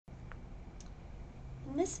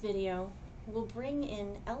In this video, we'll bring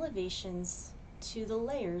in elevations to the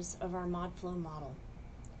layers of our modflow model.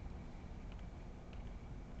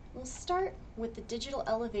 We'll start with the digital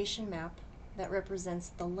elevation map that represents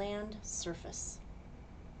the land surface.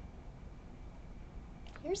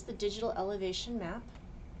 Here's the digital elevation map.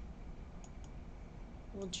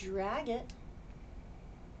 We'll drag it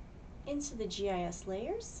into the GIS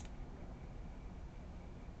layers.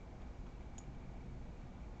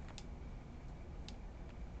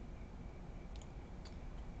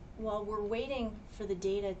 While we're waiting for the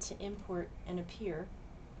data to import and appear,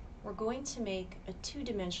 we're going to make a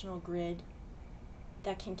two-dimensional grid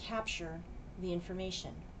that can capture the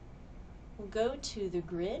information. We'll go to the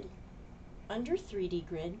grid, under 3D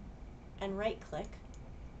grid, and right-click.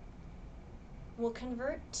 We'll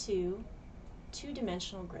convert to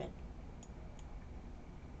two-dimensional grid.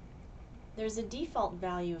 There's a default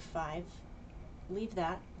value of 5. Leave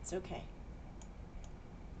that, it's okay.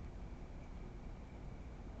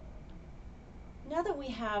 Now that we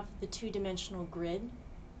have the two-dimensional grid,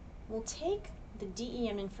 we'll take the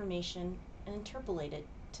DEM information and interpolate it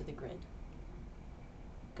to the grid.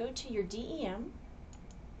 Go to your DEM,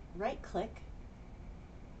 right-click,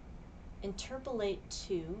 interpolate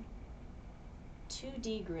to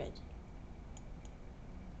 2D grid.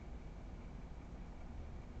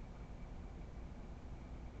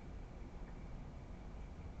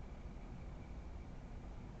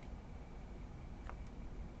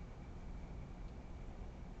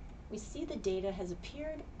 We see the data has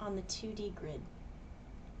appeared on the 2D grid.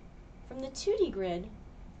 From the 2D grid,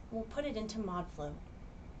 we'll put it into modflow.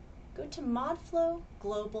 Go to modflow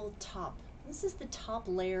global top. This is the top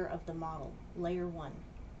layer of the model, layer 1.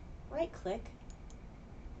 Right-click,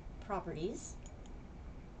 properties,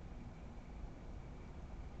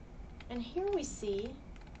 and here we see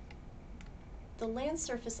the land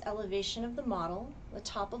surface elevation of the model. The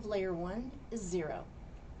top of layer 1 is 0.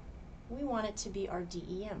 We want it to be our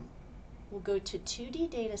DEM. We'll go to 2D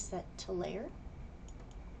dataset to layer.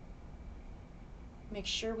 Make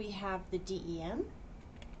sure we have the DEM.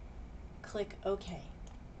 Click OK.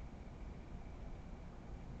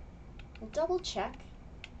 We'll double check,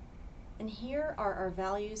 and here are our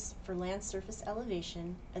values for land surface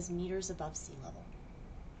elevation as meters above sea level.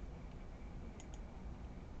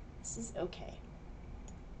 This is OK.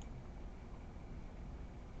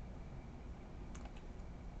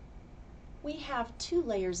 We have 2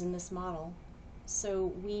 layers in this model,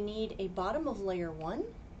 so we need a bottom of layer 1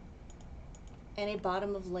 and a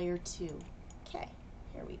bottom of layer 2. Okay,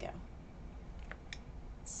 here we go.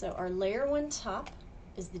 So our layer 1 top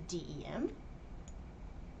is the DEM.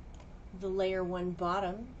 The layer 1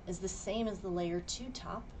 bottom is the same as the layer 2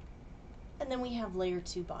 top. And then we have layer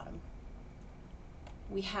 2 bottom.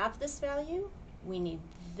 We have this value, we need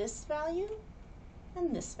this value,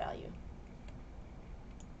 and this value.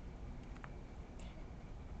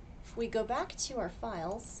 If we go back to our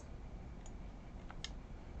files,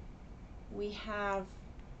 we have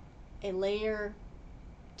a layer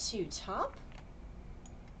 2 top.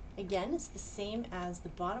 Again, it's the same as the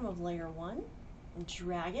bottom of layer 1. And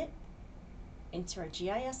drag it into our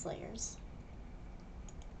GIS layers.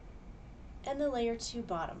 And the layer 2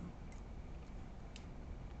 bottom,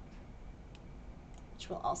 which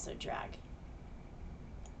we'll also drag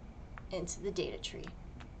into the data tree.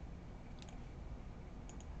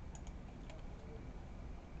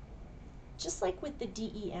 Just like with the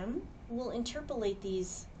DEM, we'll interpolate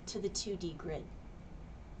these to the 2D grid.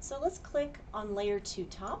 So let's click on layer 2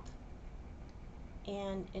 top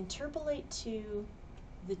and interpolate to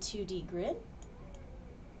the 2D grid.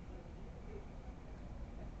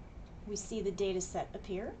 We see the data set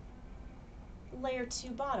appear. Layer 2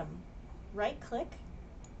 bottom, right click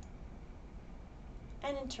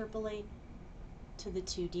and interpolate to the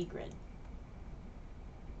 2D grid.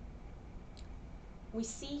 We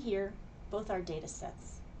see here both our data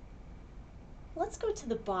sets. Let's go to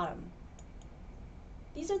the bottom.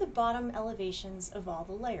 These are the bottom elevations of all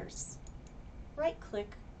the layers. Right-click,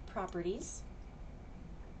 Properties,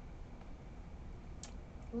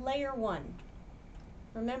 Layer 1.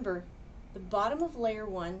 Remember, the bottom of layer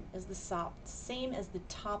 1 is the same as the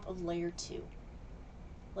top of layer 2.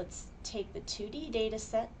 Let's take the 2D data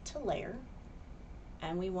set to layer,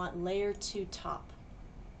 and we want layer 2 top.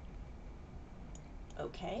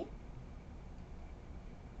 Okay.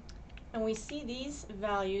 And we see these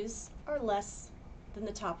values are less than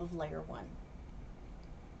the top of layer 1.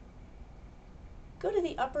 Go to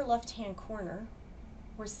the upper left-hand corner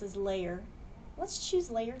where it says layer. Let's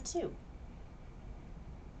choose layer 2.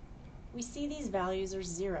 We see these values are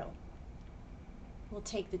 0. We'll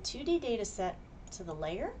take the 2D data set to the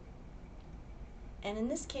layer, And in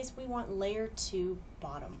this case, we want layer 2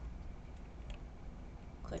 bottom.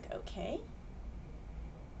 Click OK.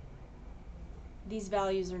 These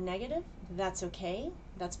values are negative. That's okay.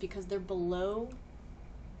 That's because they're below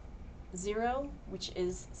 0, which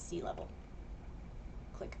is sea level.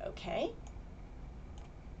 Click OK.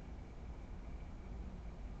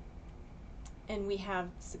 And we have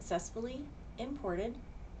successfully imported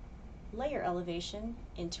layer elevation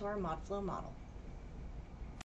into our modflow model.